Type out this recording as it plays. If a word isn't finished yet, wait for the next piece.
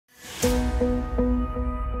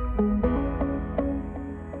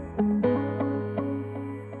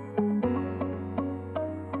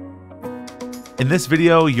In this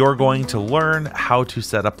video, you're going to learn how to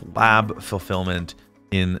set up lab fulfillment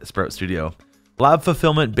in Sprout Studio. Lab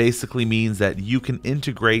fulfillment basically means that you can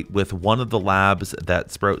integrate with one of the labs that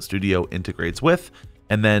Sprout Studio integrates with,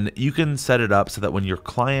 and then you can set it up so that when your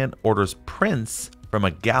client orders prints from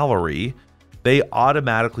a gallery, they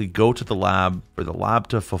automatically go to the lab for the lab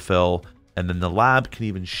to fulfill, and then the lab can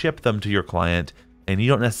even ship them to your client, and you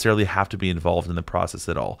don't necessarily have to be involved in the process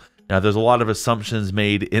at all. Now, there's a lot of assumptions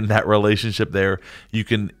made in that relationship there. You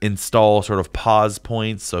can install sort of pause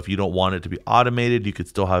points. So if you don't want it to be automated, you could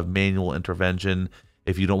still have manual intervention.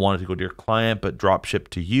 If you don't want it to go to your client, but drop ship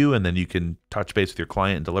to you, and then you can touch base with your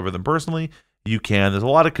client and deliver them personally, you can. There's a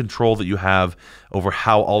lot of control that you have over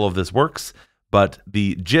how all of this works. But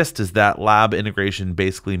the gist is that lab integration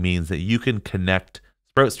basically means that you can connect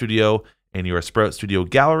Sprout Studio and your Sprout Studio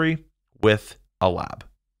gallery with a lab.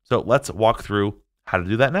 So let's walk through how to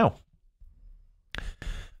do that now.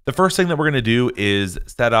 The first thing that we're going to do is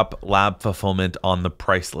set up lab fulfillment on the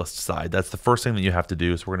price list side. That's the first thing that you have to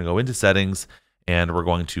do. So we're going to go into settings and we're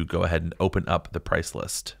going to go ahead and open up the price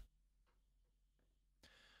list.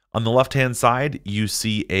 On the left-hand side, you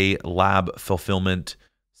see a lab fulfillment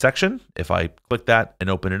section. If I click that and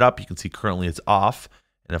open it up, you can see currently it's off.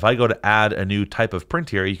 And if I go to add a new type of print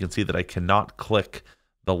here, you can see that I cannot click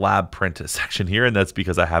the lab print section here, and that's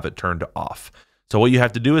because I have it turned off. So what you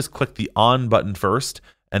have to do is click the on button first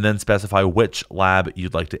and then specify which lab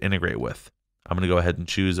you'd like to integrate with. I'm going to go ahead and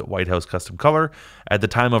choose White House Custom Color. At the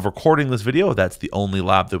time of recording this video, that's the only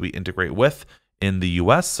lab that we integrate with in the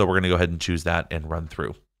US. So we're going to go ahead and choose that and run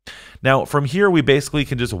through. Now from here, we basically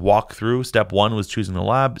can just walk through. Step 1 was choosing the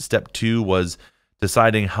lab. Step 2 was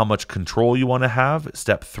deciding how much control you want to have.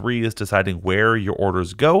 Step 3 is deciding where your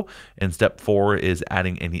orders go. And step 4 is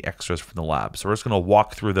adding any extras from the lab. So we're just going to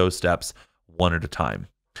walk through those steps one at a time.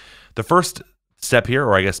 The first step here,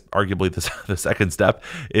 or I guess arguably the second step,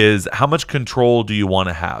 is how much control do you want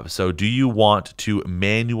to have? So do you want to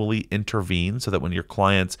manually intervene so that when your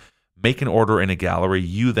clients make an order in a gallery,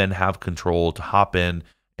 you then have control to hop in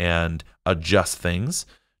and adjust things?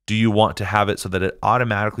 Do you want to have it so that it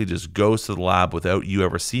automatically just goes to the lab without you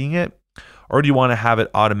ever seeing it? Or do you want to have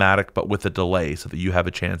it automatic but with a delay so that you have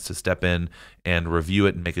a chance to step in and review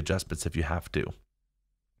it and make adjustments if you have to?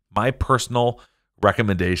 My personal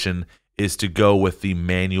recommendation is to go with the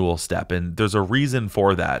manual step, and there's a reason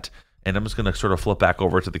for that. And I'm just going to sort of flip back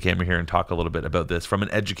over to the camera here and talk a little bit about this. From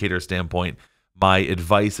an educator standpoint, my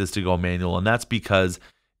advice is to go manual, and that's because,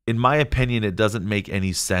 in my opinion, it doesn't make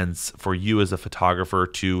any sense for you as a photographer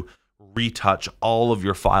to retouch all of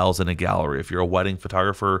your files in a gallery. If you're a wedding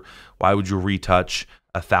photographer, why would you retouch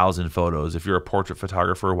 1,000 photos? If you're a portrait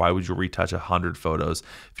photographer, why would you retouch 100 photos?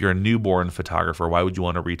 If you're a newborn photographer, why would you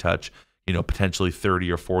want to retouch, potentially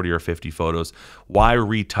 30 or 40 or 50 photos? Why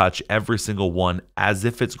retouch every single one as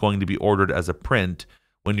if it's going to be ordered as a print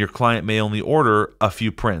when your client may only order a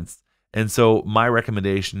few prints? And so my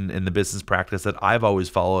recommendation in the business practice that I've always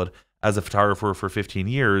followed as a photographer for 15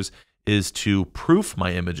 years is to proof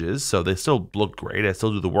my images. So they still look great. I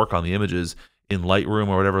still do the work on the images in Lightroom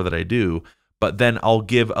or whatever that I do. But then I'll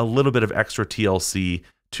give a little bit of extra TLC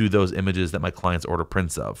to those images that my clients order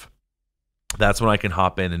prints of. That's when I can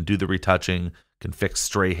hop in and do the retouching, can fix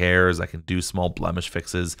stray hairs, I can do small blemish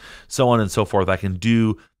fixes, so on and so forth. I can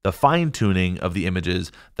do the fine tuning of the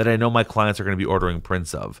images that I know my clients are going to be ordering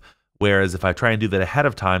prints of. Whereas if I try and do that ahead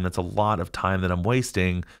of time, that's a lot of time that I'm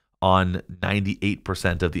wasting on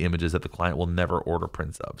 98% of the images that the client will never order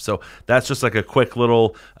prints of. So that's just like a quick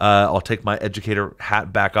little, I'll take my educator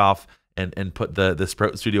hat back off and put the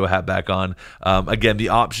Sprout Studio hat back on. Again, the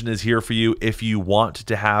option is here for you. If you want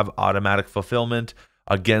to have automatic fulfillment,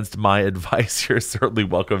 against my advice, you're certainly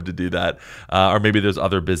welcome to do that. Or maybe there's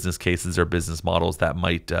other business cases or business models that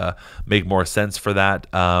might make more sense for that.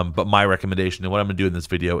 But my recommendation and what I'm going to do in this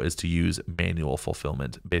video is to use manual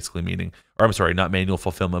fulfillment, basically meaning, or I'm sorry, not manual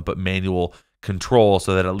fulfillment, but manual control,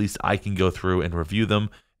 so that at least I can go through and review them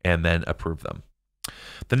and then approve them.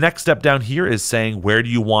 The next step down here is saying, where do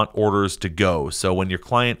you want orders to go? So when your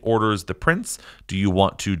client orders the prints, do you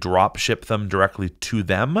want to drop ship them directly to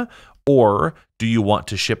them? Or do you want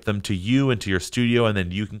to ship them to you and to your studio, and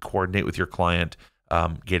then you can coordinate with your client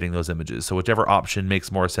getting those images? So whichever option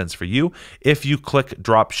makes more sense for you. If you click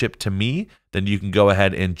drop ship to me, then you can go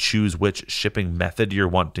ahead and choose which shipping method you're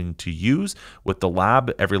wanting to use. With the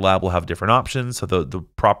lab, every lab will have different options. So the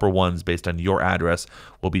proper ones based on your address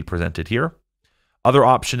will be presented here. Other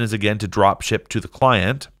option is, again, to drop ship to the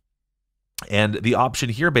client. And the option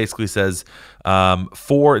here basically says now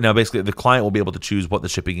basically the client will be able to choose what the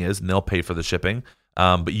shipping is, and they'll pay for the shipping.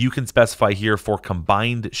 But you can specify here for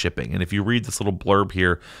combined shipping. And if you read this little blurb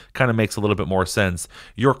here, kind of makes a little bit more sense.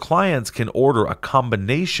 Your clients can order a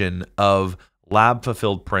combination of lab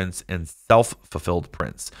fulfilled prints and self-fulfilled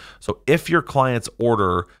prints. So if your clients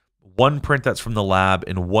order one print that's from the lab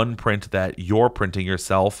and one print that you're printing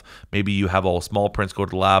yourself, maybe you have all small prints go to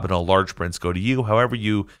the lab and all large prints go to you, however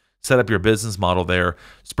you set up your business model there,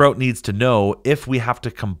 Sprout needs to know if we have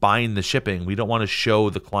to combine the shipping. We don't want to show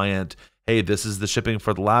the client, hey, this is the shipping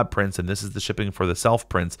for the lab prints and this is the shipping for the self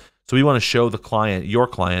prints. So we want to show the client, your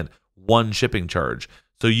client, one shipping charge.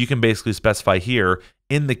 So you can basically specify here,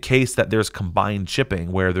 in the case that there's combined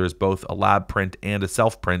shipping where there's both a lab print and a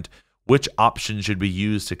self print, which option should be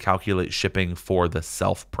used to calculate shipping for the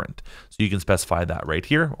self print. So you can specify that right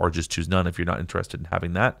here, or just choose none if you're not interested in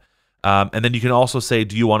having that. And then you can also say,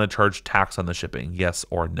 do you want to charge tax on the shipping? Yes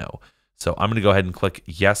or no. So I'm going to go ahead and click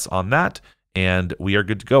yes on that, and we are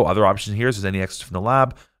good to go. Other option here is there's any extra from the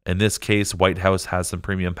lab. In this case, White House has some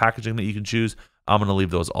premium packaging that you can choose. I'm going to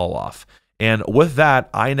leave those all off. And with that,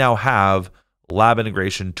 I now have lab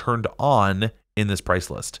integration turned on in this price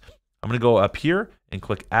list. I'm going to go up here and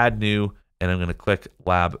click add new, and I'm going to click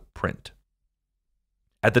lab print.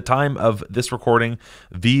 At the time of this recording,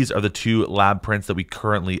 these are the two lab prints that we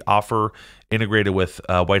currently offer integrated with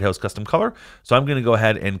White House Custom Color. So I'm going to go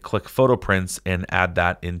ahead and click photo prints and add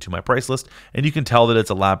that into my price list. And you can tell that it's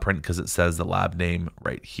a lab print because it says the lab name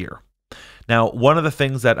right here. Now, one of the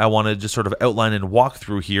things that I want to just sort of outline and walk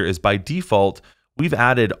through here is by default, we've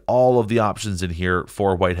added all of the options in here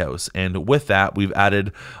for White House. And with that, we've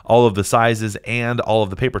added all of the sizes and all of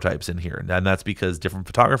the paper types in here. And that's because different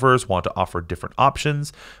photographers want to offer different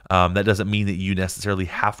options. That doesn't mean that you necessarily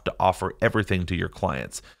have to offer everything to your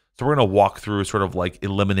clients. So we're going to walk through sort of like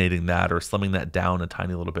eliminating that or slimming that down a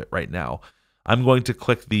tiny little bit right now. I'm going to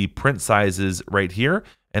click the print sizes right here,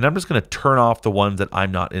 and I'm just going to turn off the ones that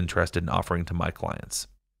I'm not interested in offering to my clients.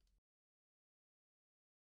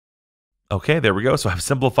 Okay, there we go. So I've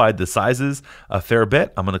simplified the sizes a fair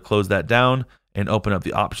bit. I'm going to close that down and open up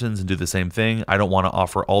the options and do the same thing. I don't want to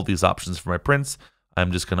offer all these options for my prints.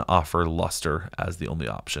 I'm just going to offer luster as the only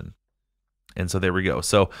option. And so there we go.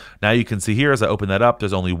 So now you can see here as I open that up,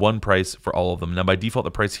 there's only one price for all of them. Now by default,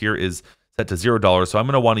 the price here is set to $0. So I'm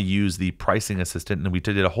going to want to use the pricing assistant. And we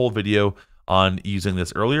did a whole video on using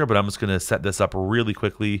this earlier, but I'm just going to set this up really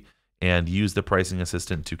quickly and use the pricing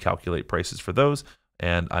assistant to calculate prices for those.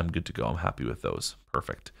 And I'm good to go. I'm happy with those.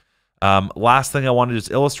 Perfect. Last thing I want to just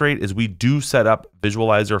illustrate is we do set up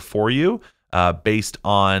Visualizer for you based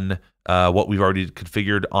on what we've already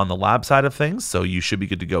configured on the lab side of things. So you should be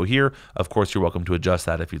good to go here. Of course, you're welcome to adjust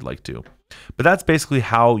that if you'd like to. But that's basically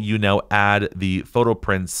how you now add the photo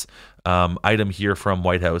prints item here from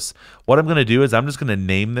White House. What I'm going to do is I'm just going to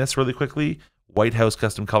name this really quickly, White House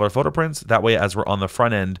Custom Color Photo Prints. That way, as we're on the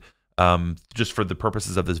front end, just for the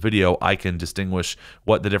purposes of this video, I can distinguish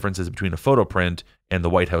what the difference is between a photo print and the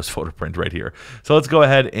White House photo print right here. So let's go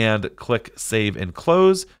ahead and click save and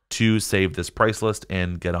close to save this price list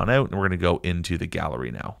and get on out. And we're going to go into the gallery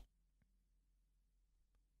now.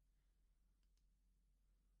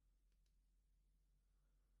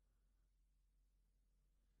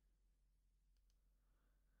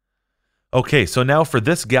 Okay, so now for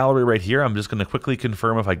this gallery right here, I'm just going to quickly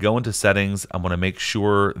confirm if I go into settings, I'm going to make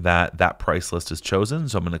sure that that price list is chosen.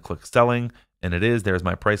 So I'm going to click selling, and it is. There's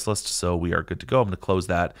my price list. So we are good to go. I'm going to close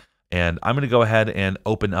that, and I'm going to go ahead and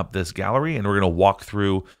open up this gallery, and we're going to walk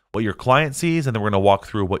through what your client sees, and then we're going to walk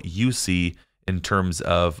through what you see in terms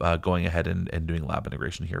of going ahead and doing lab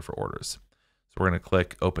integration here for orders. So we're going to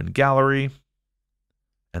click open gallery,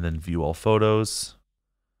 and then view all photos.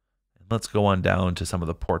 Let's go on down to some of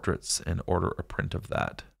the portraits and order a print of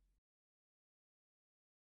that.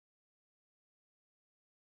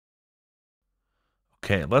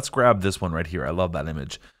 Okay, let's grab this one right here. I love that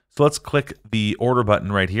image. So let's click the order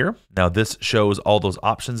button right here. Now this shows all those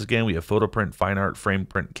options again. We have photo print, fine art, frame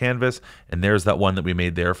print, canvas, and there's that one that we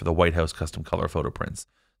made there for the White House Custom Color photo prints.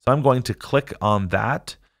 So I'm going to click on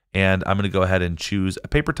that, and I'm going to go ahead and choose a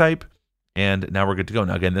paper type. And now we're good to go.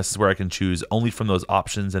 Now, again, this is where I can choose only from those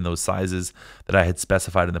options and those sizes that I had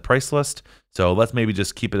specified in the price list. So let's maybe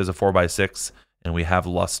just keep it as a 4x6, and we have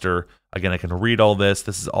luster. Again, I can read all this.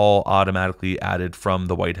 This is all automatically added from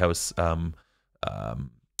the White House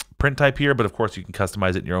print type here, but of course you can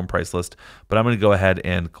customize it in your own price list. But I'm going to go ahead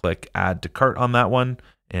and click add to cart on that one,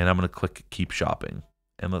 and I'm going to click keep shopping.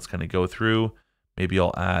 And let's kind of go through. Maybe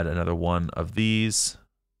I'll add another one of these.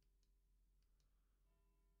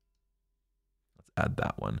 Add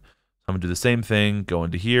that one. So I'm gonna do the same thing, go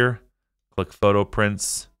into here, click photo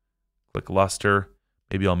prints, click luster.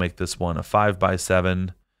 Maybe I'll make this one a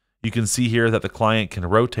 5x7. You can see here that the client can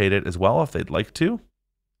rotate it as well if they'd like to.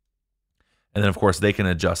 And then, of course, they can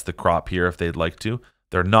adjust the crop here if they'd like to.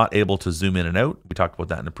 They're not able to zoom in and out. We talked about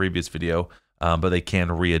that in a previous video, but they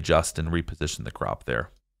can readjust and reposition the crop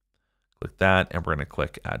there. Click that, and we're going to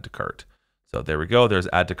click Add to Cart. So there we go. There's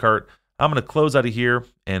Add to Cart. I'm going to close out of here,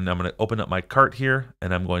 and I'm going to open up my cart here,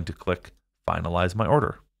 and I'm going to click Finalize My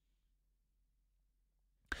Order.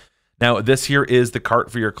 Now, this here is the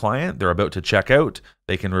cart for your client. They're about to check out.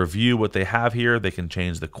 They can review what they have here. They can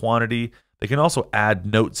change the quantity. They can also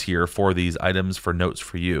add notes here for these items for notes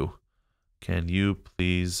for you. Can you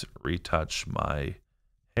please retouch my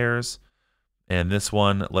hairs? And this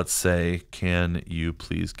one, let's say, can you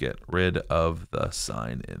please get rid of the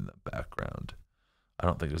sign in the background? I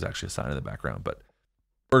don't think there's actually a sign in the background, but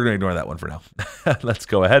we're going to ignore that one for now. Let's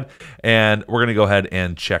go ahead, and we're going to go ahead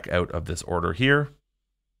and check out of this order here.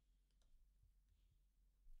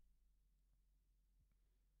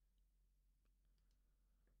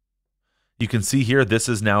 You can see here, this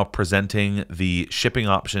is now presenting the shipping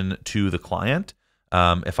option to the client.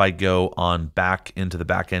 If I go on back into the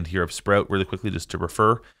back end here of Sprout really quickly, just to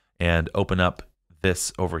refer and open up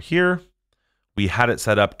this over here, we had it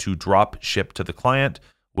set up to drop ship to the client,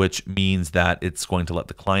 which means that it's going to let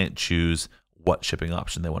the client choose what shipping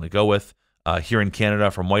option they want to go with. Here in Canada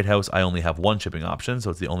from White House, I only have one shipping option, so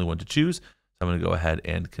it's the only one to choose. So I'm going to go ahead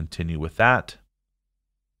and continue with that.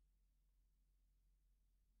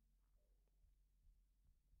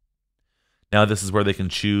 Now this is where they can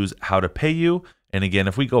choose how to pay you. And again,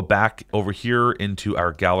 if we go back over here into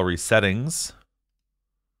our gallery settings,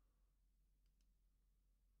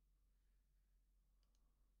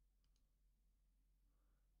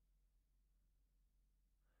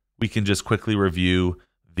 we can just quickly review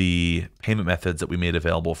the payment methods that we made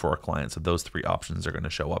available for our clients. So those three options are going to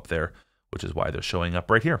show up there, which is why they're showing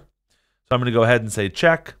up right here. So I'm going to go ahead and say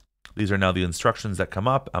check. These are now the instructions that come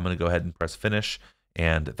up. I'm going to go ahead and press finish.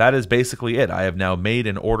 And that is basically it. I have now made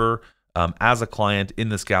an order as a client in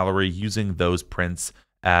this gallery using those prints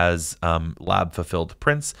as lab fulfilled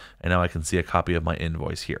prints. And now I can see a copy of my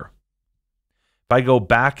invoice here. If I go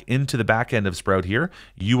back into the back end of Sprout here,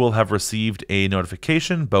 you will have received a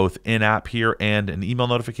notification, both in-app here and an email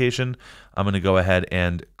notification. I'm going to go ahead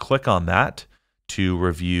and click on that to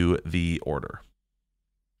review the order.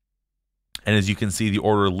 And as you can see, the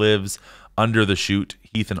order lives under the shoot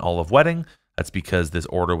Heath and Olive Wedding. That's because this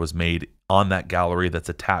order was made on that gallery that's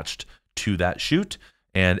attached to that shoot,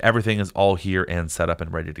 and everything is all here and set up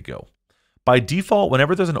and ready to go. By default,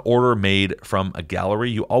 whenever there's an order made from a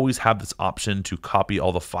gallery, you always have this option to copy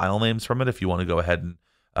all the file names from it. If you want to go ahead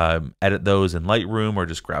and edit those in Lightroom or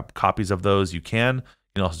just grab copies of those, you can. You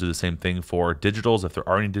can also do the same thing for digitals if there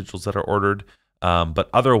are any digitals that are ordered. But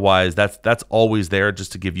otherwise, that's always there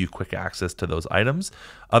just to give you quick access to those items.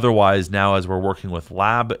 Otherwise, now as we're working with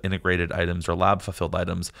lab integrated items or lab fulfilled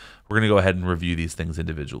items, we're going to go ahead and review these things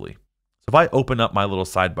individually. So if I open up my little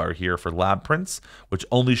sidebar here for lab prints, which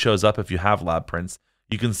only shows up if you have lab prints,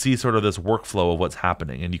 you can see sort of this workflow of what's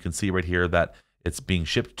happening. And you can see right here that it's being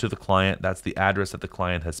shipped to the client. That's the address that the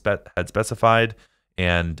client had specified.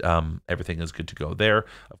 And everything is good to go there.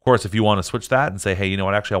 Of course, if you want to switch that and say, hey, you know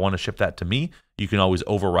what, actually, I want to ship that to me, you can always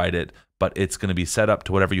override it, but it's going to be set up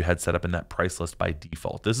to whatever you had set up in that price list by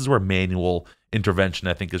default. This is where manual intervention,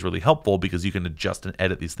 I think, is really helpful because you can adjust and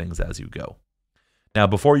edit these things as you go. Now,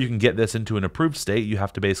 before you can get this into an approved state, you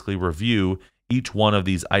have to basically review each one of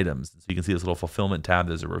these items. So you can see this little fulfillment tab,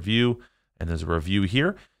 there's a review, and there's a review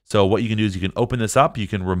here. So what you can do is you can open this up, you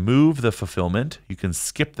can remove the fulfillment, you can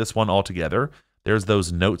skip this one altogether. There's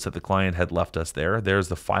those notes that the client had left us there. There's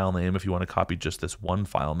the file name. If you want to copy just this one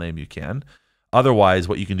file name, you can. Otherwise,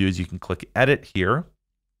 what you can do is you can click edit here.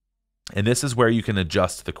 And this is where you can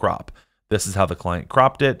adjust the crop. This is how the client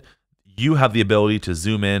cropped it. You have the ability to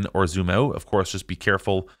zoom in or zoom out. Of course, just be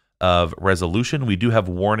careful of resolution. We do have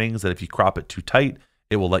warnings that if you crop it too tight,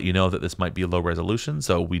 it will let you know that this might be a low resolution.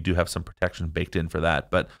 So we do have some protection baked in for that.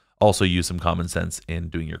 But also use some common sense in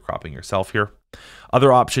doing your cropping yourself here.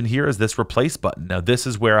 Other option here is this replace button. Now this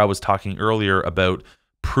is where I was talking earlier about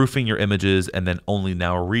proofing your images and then only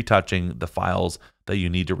now retouching the files that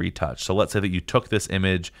you need to retouch. So let's say that you took this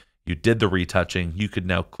image, you did the retouching, you could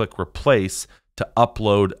now click replace to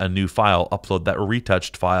upload a new file, upload that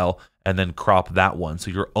retouched file, and then crop that one.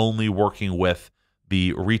 So you're only working with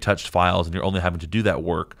the retouched files and you're only having to do that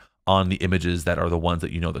work on the images that are the ones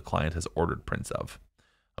that you know the client has ordered prints of.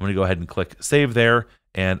 I'm going to go ahead and click save there,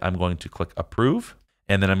 and I'm going to click approve.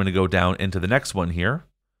 And then I'm going to go down into the next one here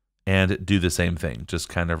and do the same thing. Just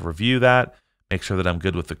kind of review that, make sure that I'm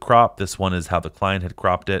good with the crop. This one is how the client had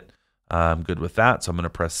cropped it. I'm good with that. So I'm going to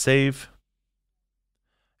press save.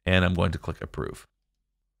 and I'm going to click approve.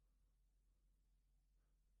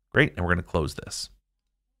 Great, and we're going to close this.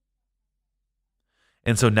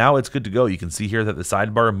 And so now it's good to go. You can see here that the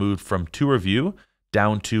sidebar moved from to review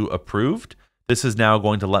down to approved. This is now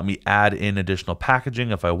going to let me add in additional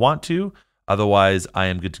packaging if I want to. Otherwise, I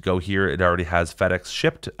am good to go here. It already has FedEx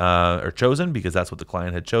shipped or chosen because that's what the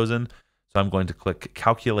client had chosen. So I'm going to click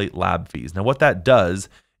calculate lab fees. Now what that does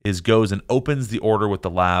is goes and opens the order with the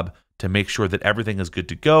lab to make sure that everything is good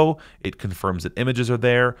to go. It confirms that images are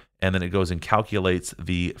there, and then it goes and calculates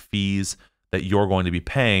the fees that you're going to be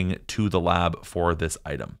paying to the lab for this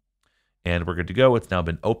item. And we're good to go. It's now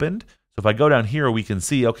been opened. So if I go down here, we can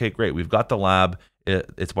see, okay, great. We've got the lab.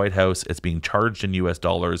 It's White House. It's being charged in US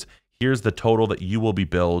dollars. Here's the total that you will be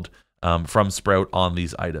billed from Sprout on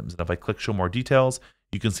these items. And if I click show more details,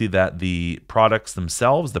 you can see that the products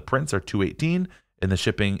themselves, the prints are $218, and the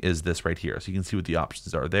shipping is this right here. So you can see what the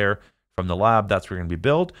options are there from the lab. That's where you're going to be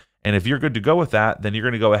billed. And if you're good to go with that, then you're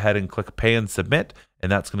going to go ahead and click pay and submit.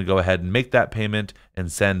 And that's going to go ahead and make that payment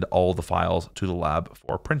and send all the files to the lab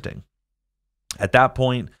for printing. At that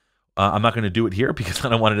point, I'm not going to do it here because I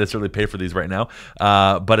don't want to necessarily pay for these right now.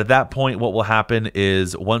 But at that point, what will happen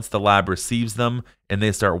is once the lab receives them and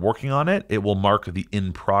they start working on it, it will mark the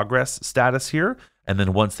in progress status here. And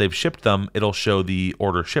then once they've shipped them, it'll show the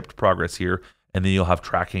order shipped progress here. And then you'll have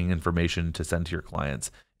tracking information to send to your clients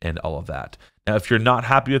and all of that. Now, if you're not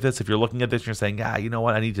happy with this, if you're looking at this and you're saying, you know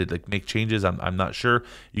what, I need to make changes, I'm not sure,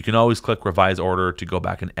 you can always click revise order to go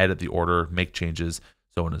back and edit the order, make changes,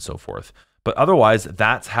 so on and so forth. But otherwise,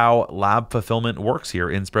 that's how lab fulfillment works here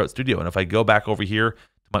in Sprout Studio. And if I go back over here to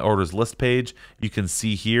my orders list page, you can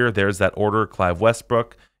see here, there's that order, Clive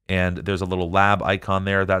Westbrook, and there's a little lab icon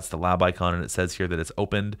there. That's the lab icon, and it says here that it's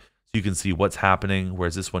opened. So you can see what's happening,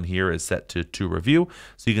 whereas this one here is set to review.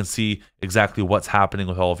 So you can see exactly what's happening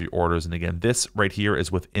with all of your orders. And again, this right here is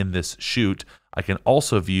within this shoot. I can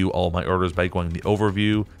also view all of my orders by going to the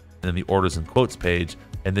overview and then the orders and quotes page.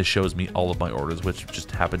 And this shows me all of my orders, which just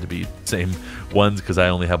happen to be the same ones because I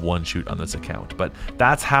only have one shoot on this account. But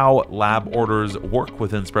that's how lab orders work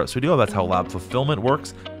within Sprout Studio. That's how lab fulfillment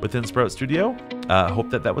works within Sprout Studio.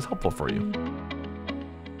 Hope that was helpful for you.